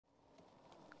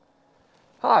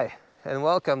Hi, and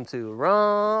welcome to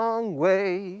Wrong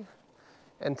Way.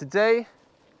 And today,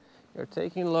 we're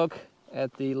taking a look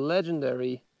at the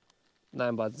legendary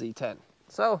Ninebot Z10.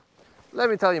 So, let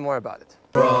me tell you more about it.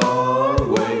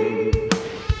 Wrong Way.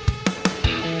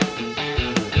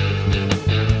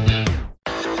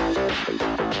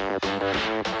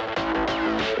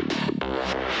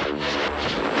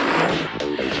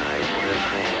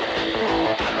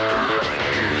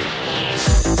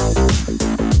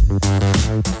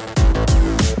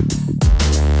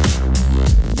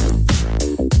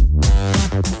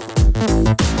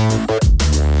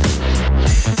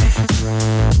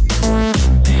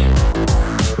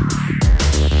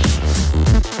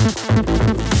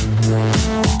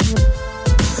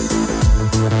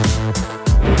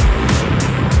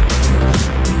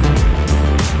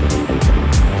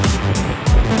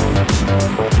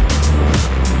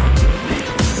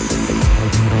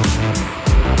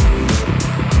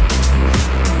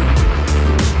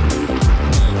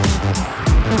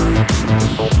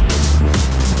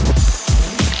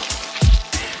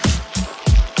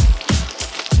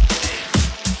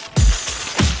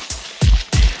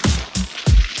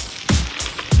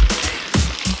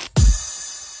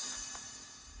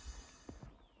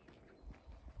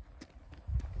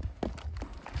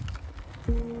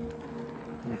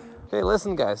 Okay,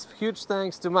 listen guys, huge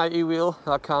thanks to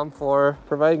mywheel.com for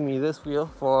providing me this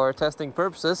wheel for testing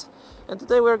purposes. And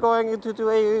today we're going to do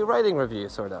a riding review,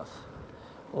 sort of.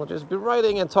 We'll just be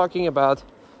riding and talking about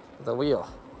the wheel.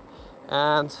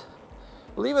 And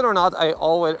believe it or not, I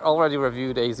already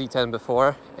reviewed a Z10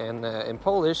 before in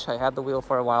Polish. I had the wheel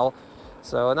for a while.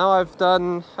 So now I've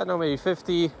done, I don't know, maybe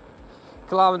 50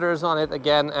 kilometers on it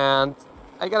again. And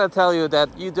I gotta tell you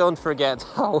that you don't forget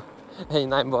how a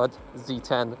Ninebot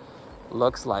Z10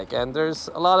 looks like, and there's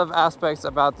a lot of aspects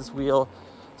about this wheel,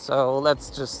 so let's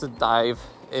just dive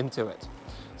into it.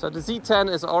 So the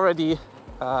Z10 is already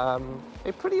a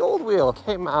pretty old wheel.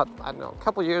 Came out, I don't know, a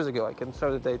couple years ago. I can show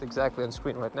the date exactly on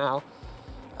screen right now,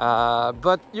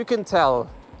 but you can tell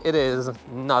it is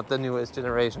not the newest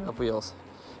generation of wheels.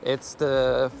 It's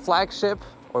the flagship,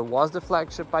 or was the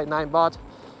flagship by Ninebot,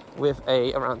 with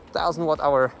a around 1000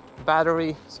 watt-hour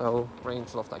battery, so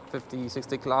range of like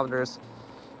 50-60 kilometers.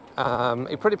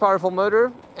 A pretty powerful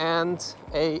motor and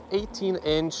a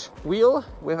 18-inch wheel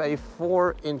with a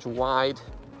 4-inch wide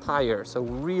tire, so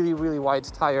really wide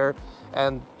tire,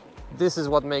 and this is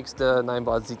what makes the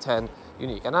Ninebot Z10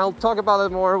 unique. And I'll talk about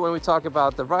it more when we talk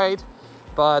about the ride,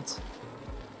 but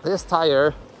this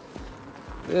tire,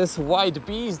 this wide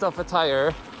beast of a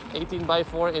tire, 18 by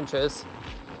 4 inches,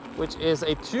 which is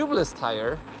a tubeless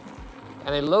tire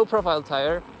and a low profile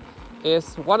tire,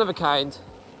 is one of a kind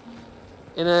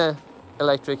in an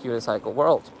electric unicycle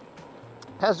world.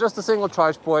 Has just a single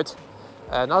charge port,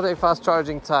 not a fast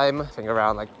charging time, I think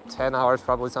around like 10 hours,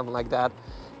 probably something like that.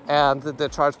 And the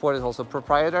charge port is also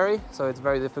proprietary, so it's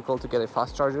very difficult to get a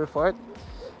fast charger for it.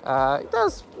 It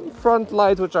has front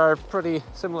lights which are pretty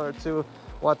similar to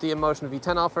what the Emotion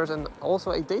V10 offers, and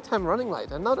also a daytime running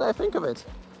light. And now that I think of it,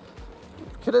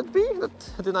 could it be that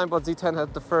the Ninebot Z10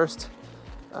 had the first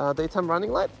daytime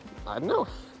running light? I don't know,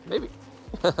 maybe.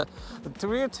 The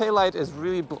rear tail light is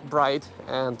really bright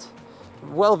and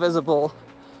well visible,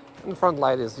 and the front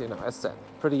light is, you know, as said,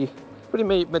 pretty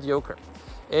mediocre.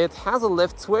 It has a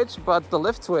lift switch, but the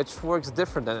lift switch works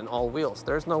different than in all wheels.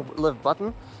 There's no lift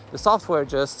button. The software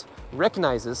just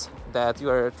recognizes that you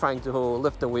are trying to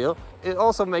lift the wheel. It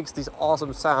also makes these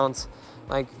awesome sounds.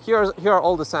 Like here are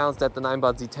all the sounds that the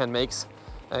Ninebot Z10 makes.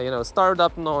 You know,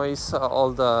 startup noise,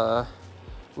 all the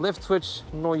lift switch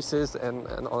noises and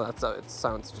all that stuff. It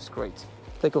sounds just great.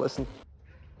 Take a listen.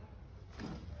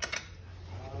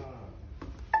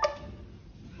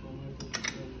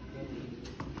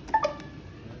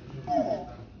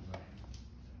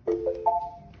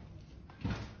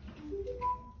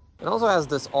 It also has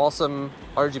this awesome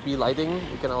RGB lighting.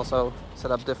 You can also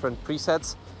set up different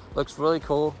presets. Looks really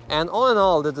cool. And all in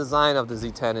all, the design of the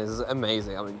Z10 is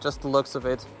amazing. I mean, just the looks of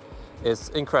it is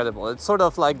incredible. It's sort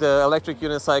of like the electric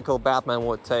unicycle Batman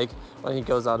would take when he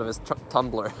goes out of his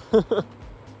tumbler.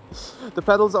 The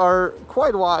pedals are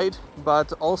quite wide,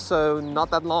 but also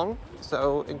not that long.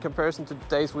 So in comparison to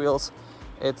today's wheels,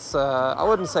 it's I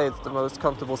wouldn't say it's the most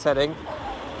comfortable setting.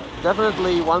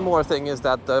 Definitely one more thing is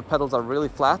that the pedals are really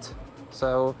flat,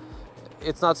 so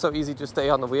it's not so easy to stay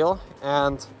on the wheel,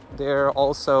 and they're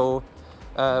also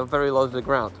very low to the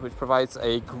ground, which provides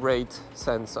a great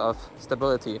sense of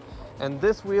stability. And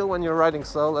this wheel, when you're riding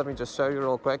slow, let me just show you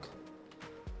real quick,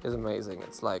 is amazing.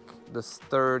 It's like the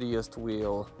sturdiest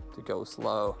wheel to go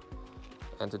slow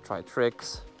and to try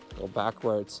tricks, go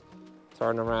backwards,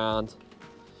 turn around.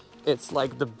 it's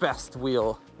like the best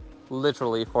wheel,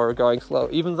 literally, for going slow.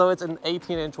 Even though it's an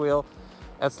 18-inch wheel,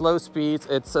 at slow speeds,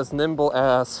 it's as nimble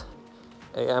as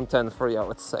a M10 I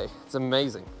would say. It's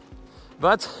amazing.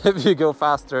 But if you go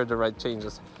faster, the ride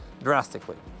changes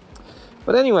drastically.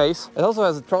 But anyways, it also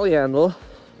has a trolley handle,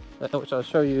 which I'll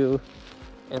show you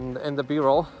in the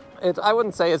B-roll. I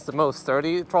wouldn't say it's the most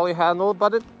sturdy trolley handle,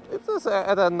 but it's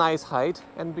at a nice height.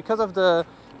 And because of the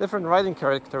different riding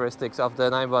characteristics of the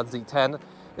Ninebot Z10,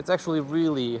 it's actually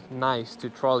really nice to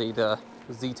trolley the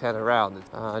Z10 around.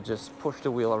 Just push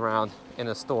the wheel around in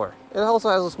a store. It also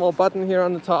has a small button here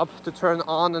on the top to turn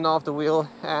on and off the wheel,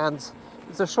 and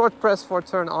it's a short press for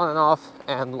turn on and off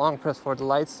and long press for the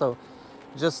lights. So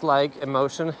just like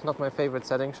emotion, not my favorite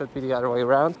setting, should be the other way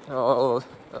around.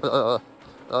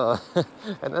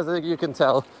 And as you can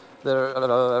tell,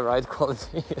 the ride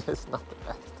quality is not the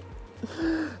best.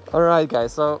 Alright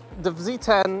guys, so the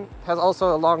Z10 has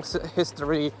also a long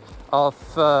history of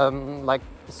like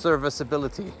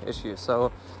serviceability issues.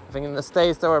 So I think in the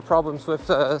States there were problems with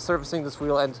servicing this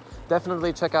wheel, and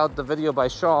definitely check out the video by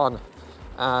Sean.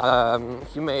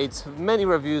 He made many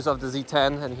reviews of the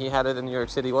Z10 and he had it in New York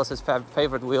City. It was his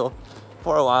favorite wheel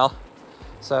for a while.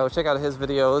 So check out his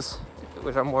videos,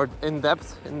 which are more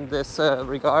in-depth in this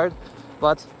regard.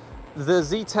 But the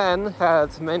Z10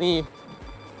 had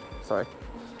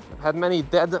many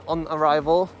dead on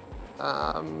arrival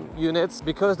units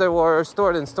because they were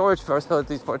stored in storage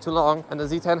facilities for too long, and the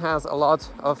Z10 has a lot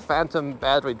of phantom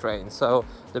battery drain. So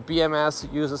the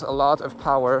BMS uses a lot of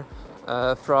power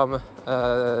from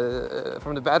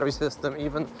the battery system,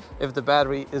 even if the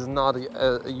battery is not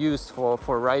used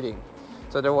for riding.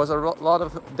 So there was a lot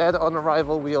of dead on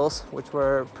arrival wheels, which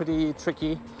were pretty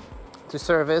tricky to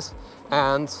service.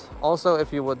 And also,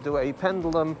 if you would do a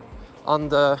pendulum on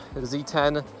the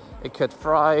Z10, it could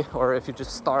fry, or if you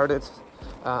just start it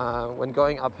when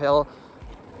going uphill.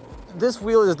 This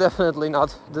wheel is definitely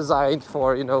not designed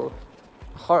for, you know,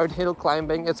 hard hill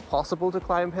climbing. It's possible to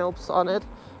climb hills on it,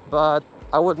 but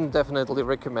I wouldn't definitely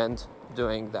recommend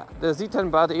doing that. The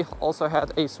Z10 body also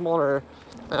had a smaller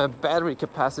battery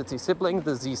capacity sibling,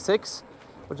 the Z6,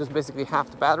 which is basically half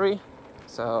the battery.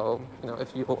 So, you know,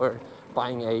 if you were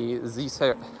buying a Z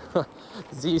series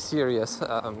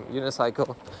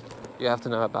unicycle, you have to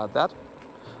know about that.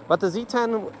 But the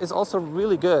Z10 is also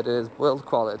really good in its build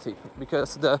quality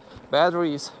because the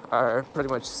batteries are pretty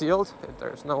much sealed.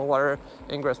 There's no water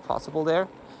ingress possible there.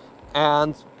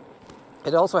 And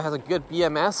it also has a good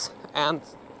BMS, and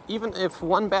even if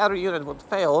one battery unit would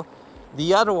fail,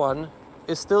 the other one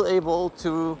is still able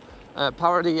to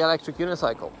power the electric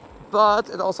unicycle. But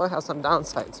it also has some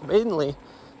downsides, mainly,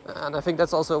 and I think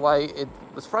that's also why it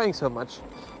was frying so much,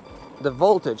 the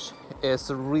voltage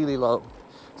is really low.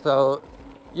 So,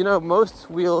 you know, most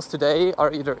wheels today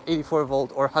are either 84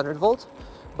 volt or 100 volt,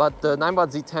 but the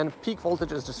Ninebot Z10 peak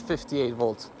voltage is just 58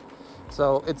 volts.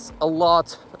 So it's a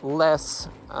lot less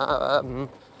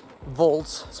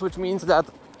volts, which means that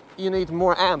you need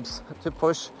more amps to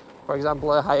push, for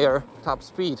example, a higher top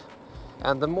speed.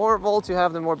 And the more volts you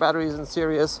have, the more batteries in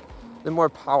series, the more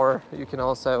power you can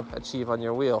also achieve on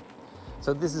your wheel.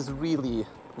 So this is really,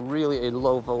 really a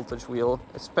low voltage wheel,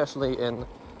 especially in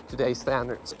today's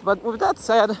standards. But with that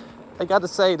said, I gotta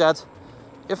say that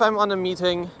if I'm on a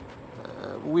meeting,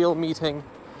 wheel meeting,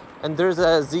 and there's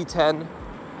a Z10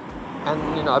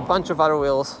 and, you know, a bunch of other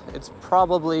wheels, it's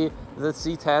probably the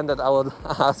Z10 that I would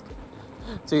ask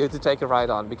to take a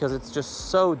ride on, because it's just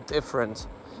so different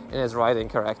in its riding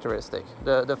characteristic.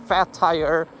 The fat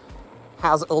tire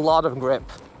has a lot of grip.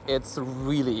 It's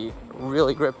really,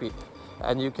 really grippy,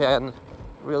 and you can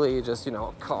really just, you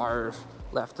know, carve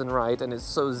left and right, and it's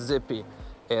so zippy.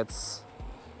 It's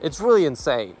really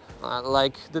insane.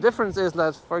 Like, the difference is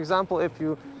that, for example, if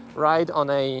you ride on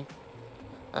a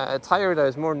tire that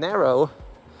is more narrow,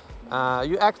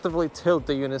 you actively tilt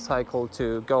the unicycle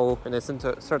to go in a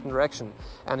certain direction.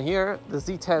 And here, the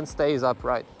Z10 stays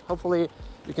upright. Hopefully,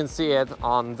 you can see it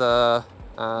on the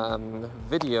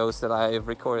videos that I've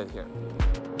recorded here.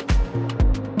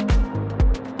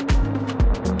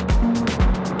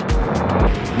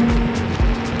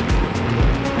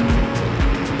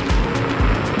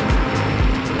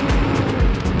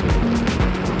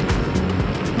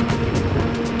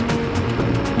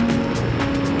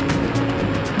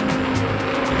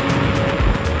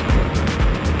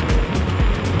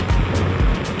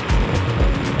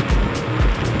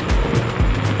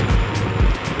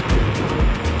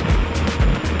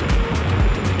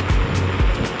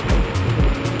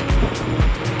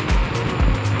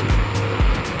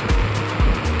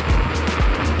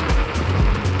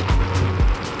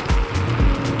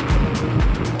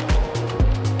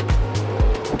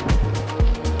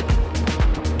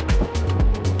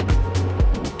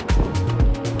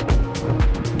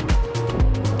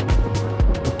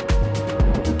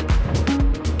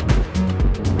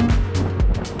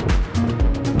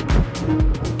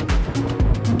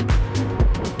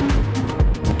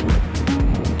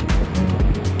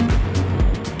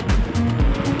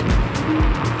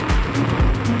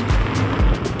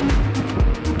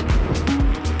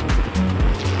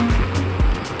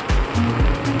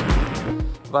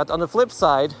 But on the flip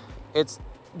side, it's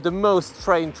the most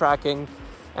train tracking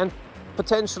and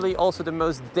potentially also the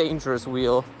most dangerous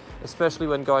wheel, especially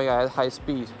when going at high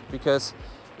speed. Because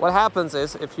what happens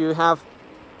is if you have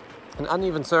an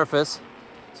uneven surface,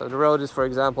 so the road is, for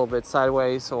example, a bit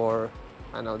sideways, or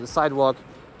I know the sidewalk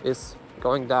is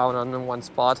going down on one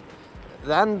spot,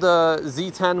 then the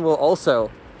Z10 will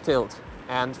also tilt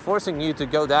and forcing you to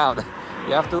go down.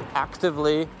 You have to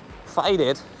actively fight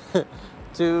it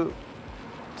to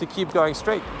keep going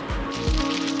straight.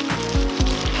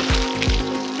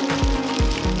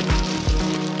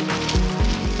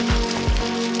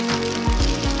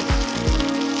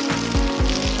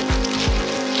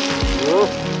 Ooh.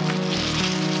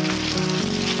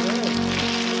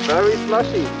 Very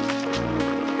slushy.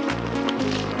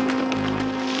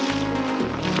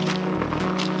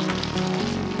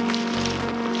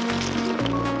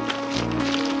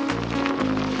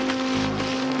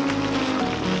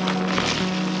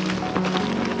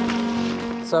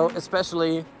 So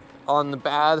especially on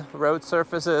bad road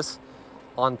surfaces,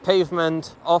 on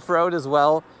pavement, off-road as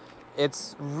well,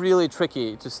 it's really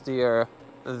tricky to steer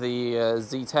the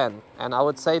Z10. And I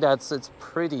would say that it's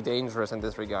pretty dangerous in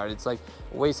this regard. It's like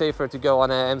way safer to go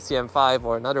on an MCM5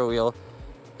 or another wheel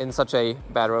in such a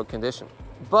bad road condition.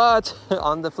 But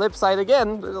on the flip side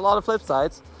again, there's a lot of flip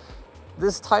sides,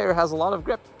 this tire has a lot of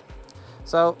grip.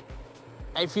 So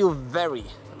I feel very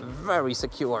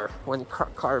secure when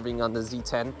carving on the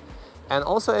Z10. And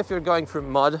also if you're going through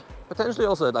mud, potentially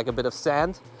also like a bit of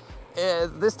sand,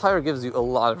 this tire gives you a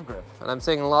lot of grip. And I'm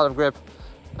saying a lot of grip.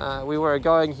 We were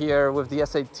going here with the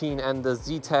S18 and the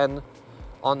Z10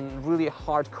 on really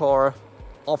hardcore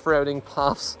off-roading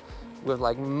paths with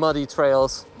like muddy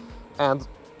trails, and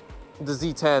the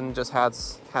Z10 just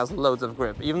has loads of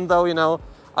grip. Even though, you know,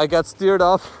 I got steered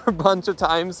off a bunch of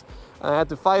times and I had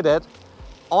to fight it,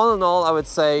 all in all, I would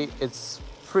say it's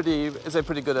a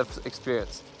pretty good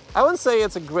experience. I wouldn't say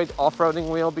it's a great off-roading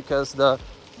wheel because the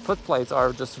foot plates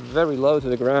are just very low to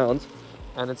the ground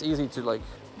and it's easy to like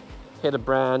hit a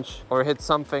branch or hit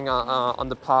something on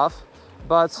the path.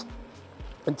 But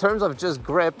in terms of just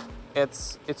grip,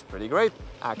 it's pretty great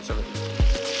actually.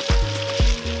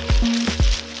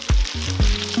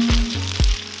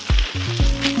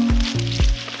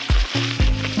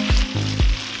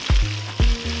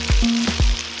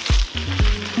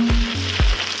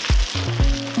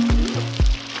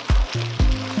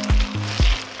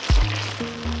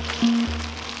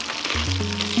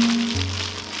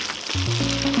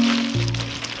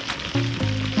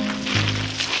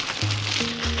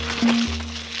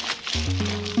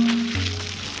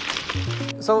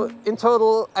 So in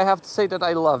total, I have to say that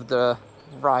I love the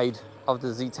ride of the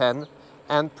Z10,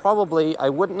 and probably I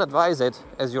wouldn't advise it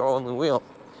as your only wheel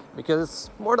because it's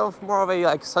more of a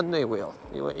like Sunday wheel.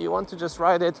 You want to just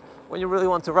ride it when you really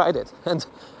want to ride it, and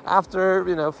after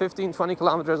 15-20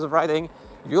 kilometers of riding,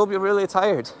 you'll be really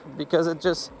tired because it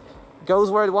just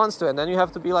goes where it wants to, and then you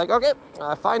have to be like, okay,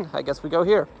 fine, I guess we go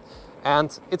here.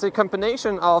 And it's a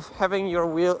combination of having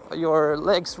your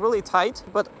legs really tight,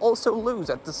 but also loose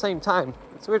at the same time.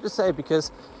 It's weird to say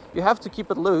because you have to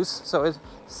keep it loose, so it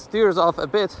steers off a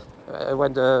bit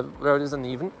when the road is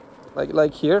uneven,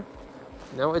 like here.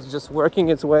 It's just working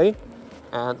its way.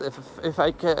 And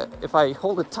if I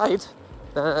hold it tight,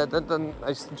 then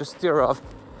I just steer off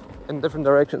in different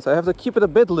directions. So I have to keep it a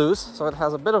bit loose, so it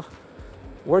has a bit of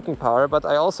working power, but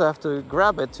I also have to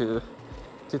grab it to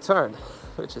turn,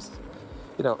 which is,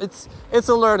 it's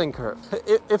a learning curve.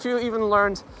 If you even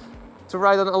learned to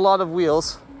ride on a lot of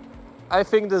wheels, I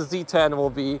think the Z10 will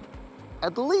be,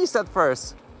 at least at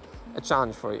first, a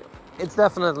challenge for you. It's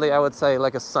definitely, I would say,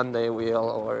 like a Sunday wheel,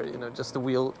 or just a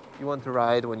wheel you want to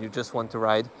ride when you just want to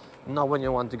ride, not when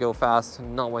you want to go fast,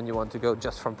 not when you want to go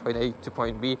just from point A to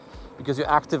point B, because you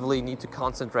actively need to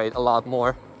concentrate a lot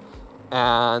more.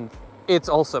 And it's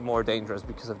also more dangerous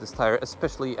because of this tire,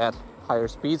 especially at higher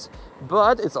speeds,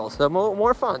 but it's also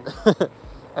more fun.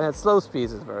 And at slow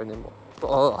speeds it's very nimble.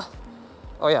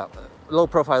 Oh yeah, low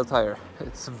profile tire,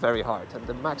 it's very hard, and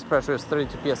the max pressure is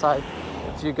 32 psi.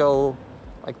 If you go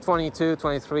like 22,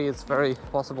 23, it's very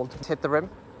possible to hit the rim.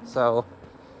 So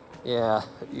yeah,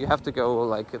 you have to go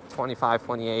like 25,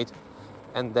 28,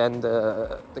 and then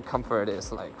the comfort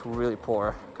is like really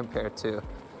poor compared to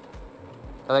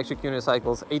electric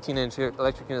unicycles, 18-inch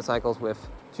electric unicycles with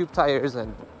tube tires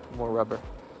and more rubber.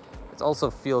 It also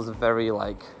feels very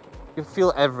like, you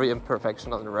feel every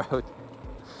imperfection on the road.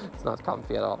 It's not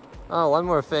comfy at all. Oh, one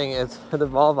more thing is the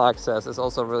valve access is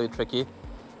also really tricky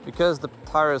because the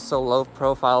tire is so low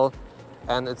profile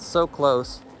and it's so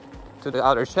close to the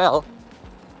outer shell.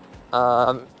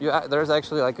 There's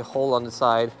actually like a hole on the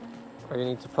side where you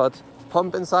need to put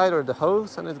pump inside or the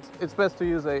hose, and it's best to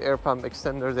use a air pump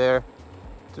extender there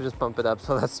to just pump it up,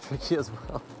 so that's tricky as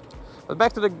well. But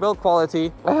back to the build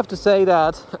quality, I have to say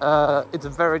that it's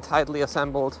very tightly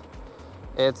assembled.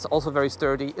 It's also very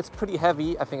sturdy. It's pretty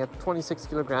heavy, I think at 26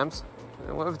 kilograms.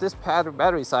 And with this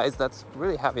battery size, that's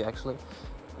really heavy actually,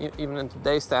 even in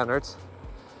today's standards.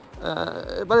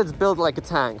 But it's built like a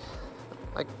tank.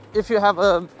 Like, if you have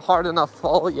a hard enough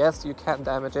fall, yes, you can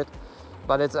damage it,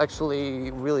 but it's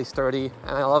actually really sturdy,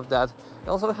 and I love that. It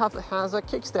also has a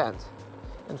kickstand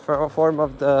in form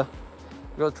of the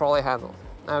real trolley handle.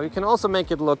 Now, you can also make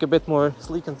it look a bit more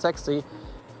sleek and sexy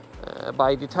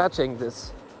by detaching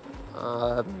this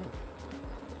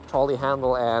trolley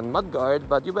handle and mud guard,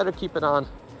 but you better keep it on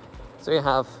so you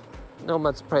have no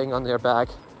mud spraying on your back,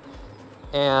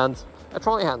 and a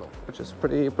trolley handle, which is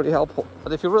pretty helpful.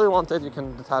 But if you really want it, you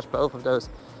can detach both of those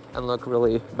and look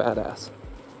really badass.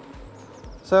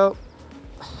 So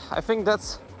I think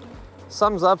that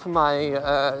sums up my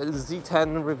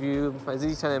Z10 review, my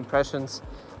Z10 impressions.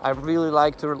 I really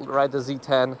like to ride the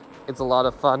Z10. It's a lot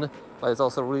of fun, but it's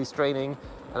also really straining,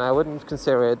 and I wouldn't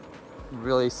consider it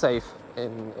really safe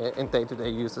in day-to-day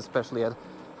use, especially at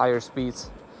higher speeds.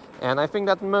 And I think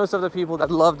that most of the people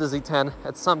that love the Z10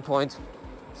 at some point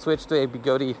switch to a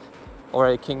Bigodi or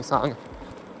a King Song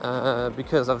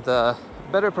because of the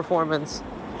better performance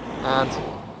and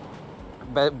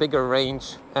bigger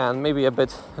range, and maybe a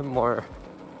bit more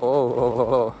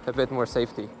a bit more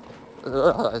safety,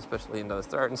 especially in those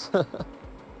turns.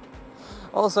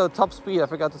 Also, top speed, I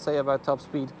forgot to say about top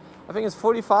speed. I think it's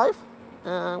 45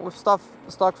 with stock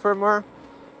firmware,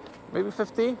 maybe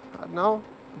 50, I don't know.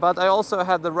 But I also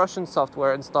had the Russian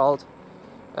software installed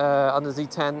on the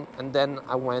Z10, and then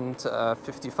I went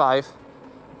 55.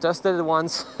 Just did it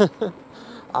once.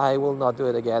 I will not do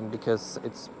it again because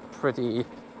it's pretty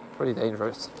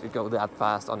dangerous to go that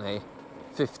fast on a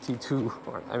 52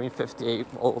 or 58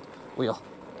 volt wheel.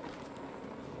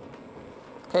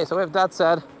 Okay, so with that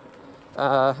said,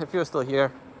 if you're still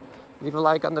here, leave a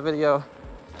like on the video.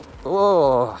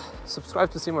 Subscribe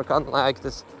to see more content like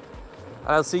this.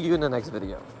 I'll see you in the next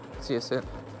video. See you soon.